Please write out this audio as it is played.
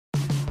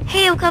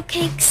Hey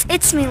Cupcakes,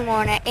 it's me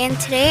Lorna, and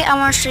today I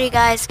want to show you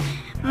guys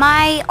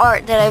my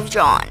art that I've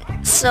drawn.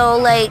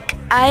 So me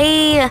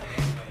and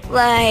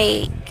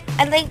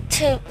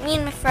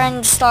my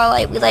friend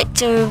Starlight, we like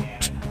to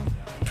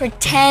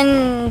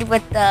pretend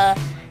with the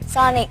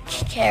Sonic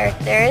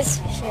characters.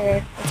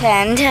 Sure,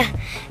 pretend.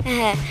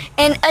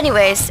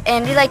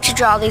 And we like to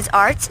draw these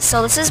arts.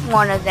 So this is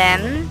one of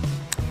them.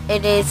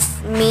 It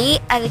is me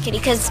as a kitty,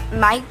 because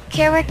my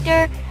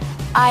character,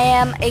 I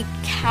am a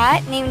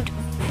cat named,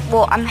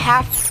 I'm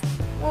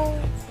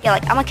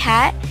a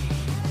cat,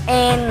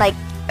 and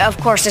of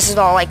course this is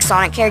all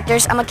Sonic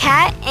characters. I'm a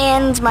cat,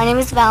 and my name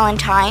is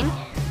Valentine,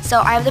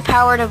 so I have the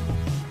power to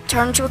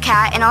turn into a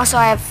cat, and also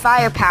I have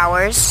fire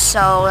powers,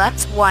 so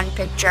that's one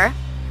picture.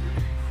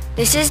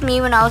 This is me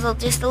when I was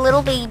just a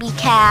little baby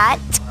cat,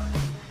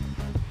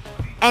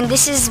 and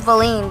this is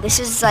Valine.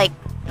 This is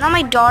not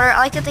my daughter. I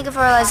like to think of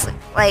her as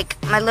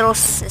my little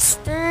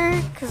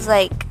sister, because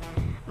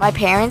my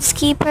parents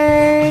keep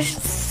her,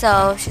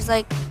 so she's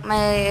like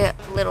my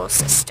little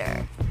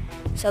sister.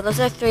 So those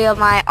are three of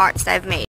my arts that I've made.